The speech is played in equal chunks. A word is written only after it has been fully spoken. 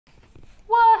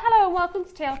and welcome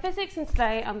to TL Physics, and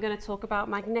today I'm going to talk about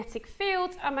magnetic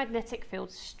fields and magnetic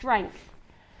field strength.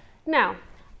 Now,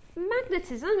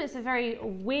 magnetism is a very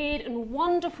weird and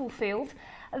wonderful field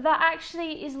that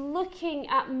actually is looking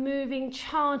at moving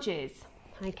charges,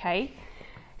 okay?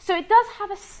 So it does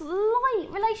have a slight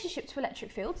relationship to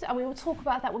electric fields, and we will talk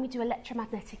about that when we do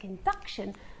electromagnetic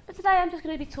induction, but today I'm just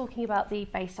going to be talking about the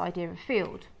base idea of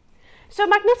field. So a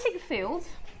magnetic field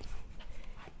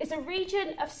is a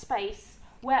region of space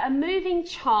where a moving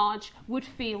charge would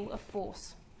feel a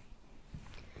force.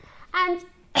 And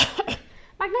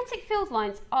magnetic field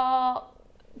lines are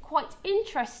quite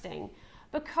interesting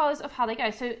because of how they go.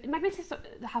 So magnets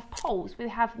have poles, we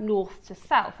have north to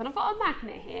south, and I've got a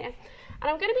magnet here, and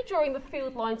I'm going to be drawing the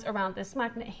field lines around this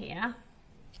magnet here.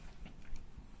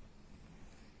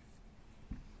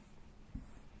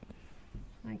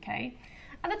 Okay.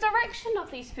 And the direction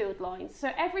of these field lines, so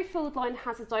every field line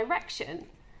has a direction.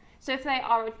 So if they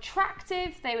are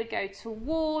attractive, they would go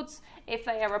towards. If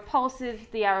they are repulsive,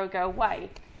 the arrow would go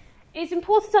away. It's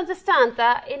important to understand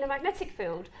that in a magnetic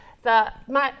field, that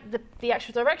the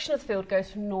actual direction of the field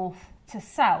goes from north to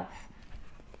south.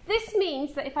 This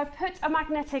means that if I put a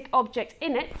magnetic object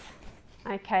in it,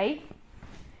 okay,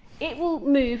 it will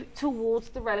move towards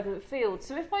the relevant field.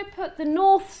 So if I put the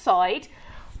north side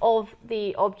of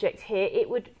the object here,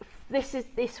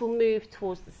 this will move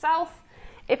towards the south.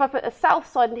 If I put a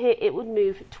south side in here, it would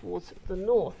move towards the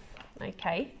north.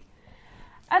 Okay.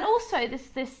 And also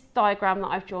this diagram that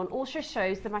I've drawn also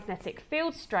shows the magnetic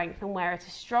field strength and where it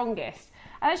is strongest.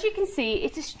 And as you can see,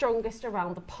 it is strongest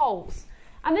around the poles.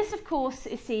 And this, of course,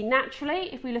 is seen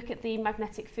naturally. If we look at the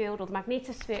magnetic field or the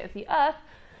magnetosphere of the Earth,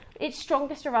 it's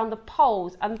strongest around the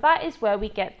poles, and that is where we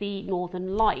get the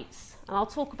northern lights. And I'll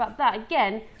talk about that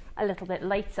again a little bit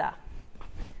later.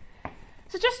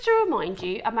 So just to remind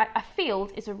you, a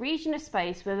field is a region of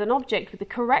space where an object with the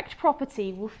correct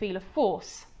property will feel a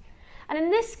force. And in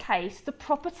this case, the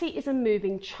property is a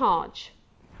moving charge.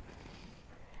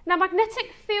 Now,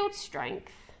 magnetic field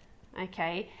strength,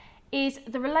 okay, is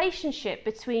the relationship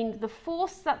between the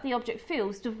force that the object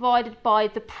feels divided by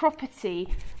the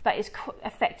property that is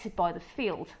affected by the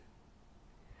field.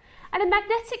 And in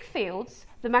magnetic fields,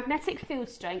 the magnetic field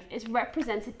strength is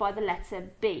represented by the letter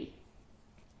B.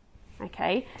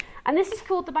 Okay, and this is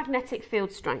called the magnetic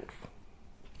field strength.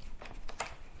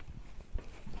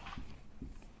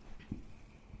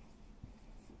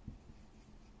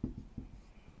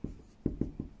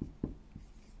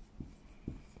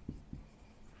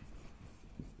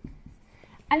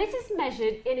 And it is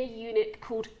measured in a unit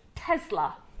called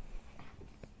Tesla,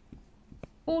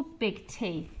 or big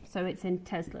T, so it's in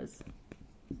Teslas.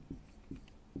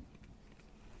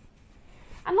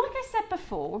 And like I said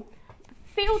before,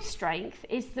 field strength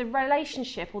is the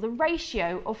relationship or the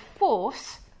ratio of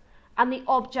force and the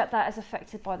object that is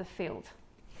affected by the field.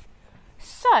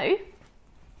 So,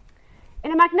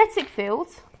 in a magnetic field,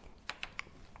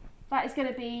 that is going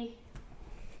to be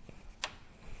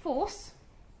force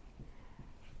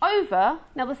over,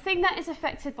 now the thing that is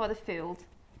affected by the field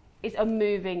is a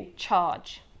moving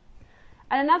charge.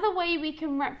 And another way we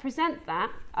can represent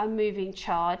that, a moving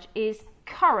charge, is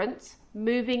current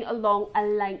moving along a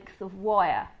length of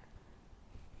wire.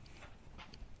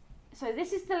 So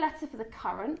this is the letter for the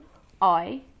current,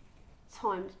 I,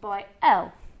 times by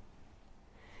L.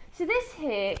 So this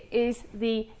here is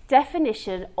the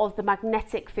definition of the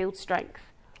magnetic field strength,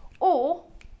 or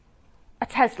a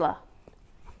Tesla.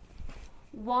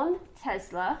 1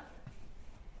 Tesla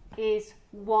is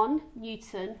 1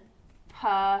 Newton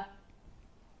per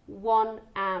 1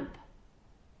 amp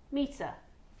meter.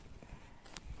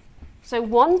 So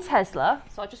 1 Tesla,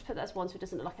 so I'll just put that as 1 so it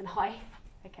doesn't look like an I,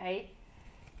 okay,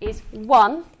 is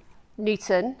 1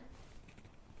 Newton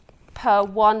per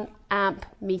 1 amp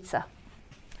meter.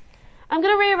 I'm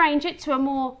going to rearrange it to a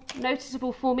more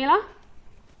noticeable formula,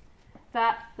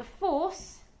 that the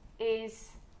force is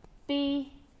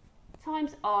B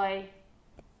times I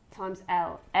times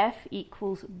L, F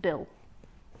equals Bill.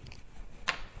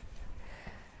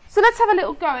 So let's have a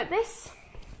little go at this.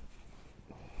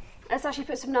 Let's actually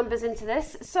put some numbers into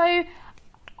this. So I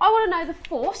want to know the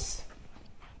force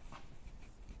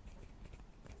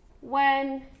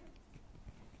when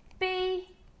B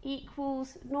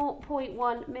equals 0.1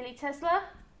 millitesla,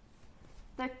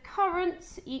 the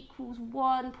current equals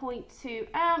 1.2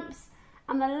 amps,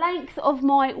 and the length of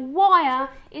my wire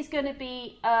is going to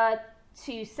be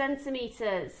 2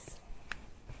 centimetres.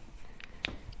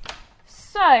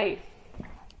 So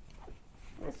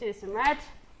let's do this in red.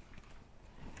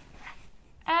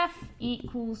 F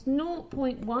equals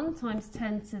 0.1 times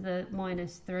 10 to the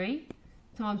minus 3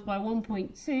 times by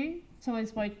 1.2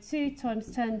 times by 2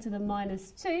 times 10 to the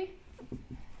minus 2,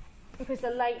 because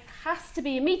the length has to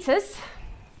be in metres,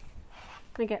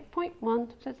 I get 0.1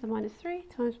 10 to the minus 3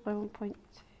 times by 1.2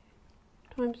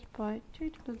 times by 2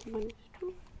 to the minus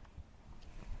 2.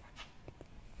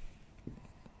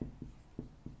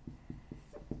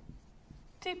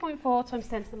 .4 times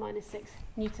 10 to the minus 6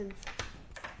 newtons.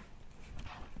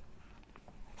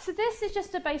 So this is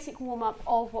just a basic warm-up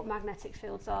of what magnetic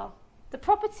fields are. The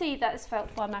property that is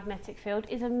felt by a magnetic field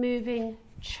is a moving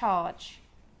charge.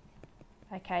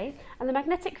 Okay, and the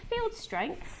magnetic field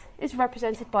strength is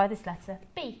represented by this letter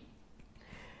B.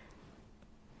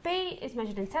 B is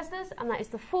measured in Teslas, and that is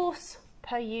the force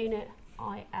per unit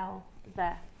IL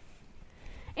there.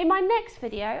 In my next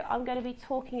video, I'm going to be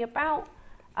talking about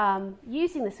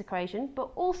using this equation, but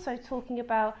also talking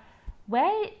about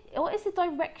what is the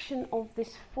direction of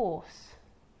this force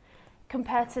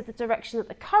compared to the direction that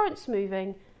the current's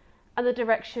moving and the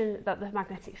direction that the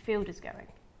magnetic field is going.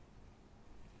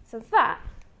 So that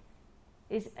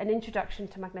is an introduction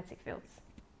to magnetic fields.